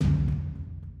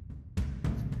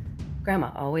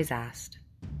Grandma always asked,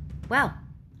 "Well,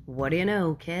 what do you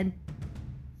know, kid?"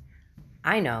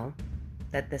 I know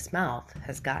that this mouth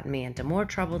has gotten me into more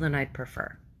trouble than I'd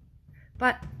prefer.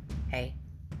 But, hey,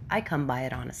 I come by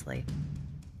it honestly.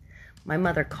 My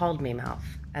mother called me mouth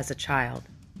as a child,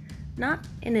 not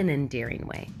in an endearing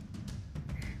way.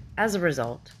 As a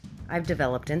result, I've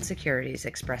developed insecurities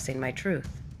expressing my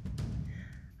truth.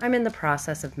 I'm in the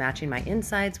process of matching my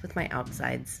insides with my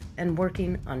outsides and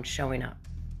working on showing up.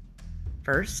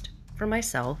 First, for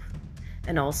myself,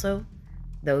 and also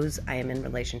those I am in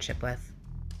relationship with.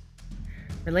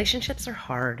 Relationships are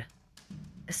hard,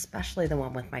 especially the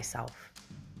one with myself.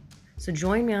 So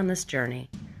join me on this journey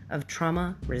of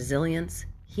trauma, resilience,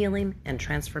 healing, and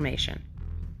transformation.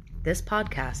 This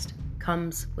podcast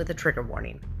comes with a trigger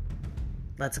warning.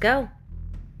 Let's go.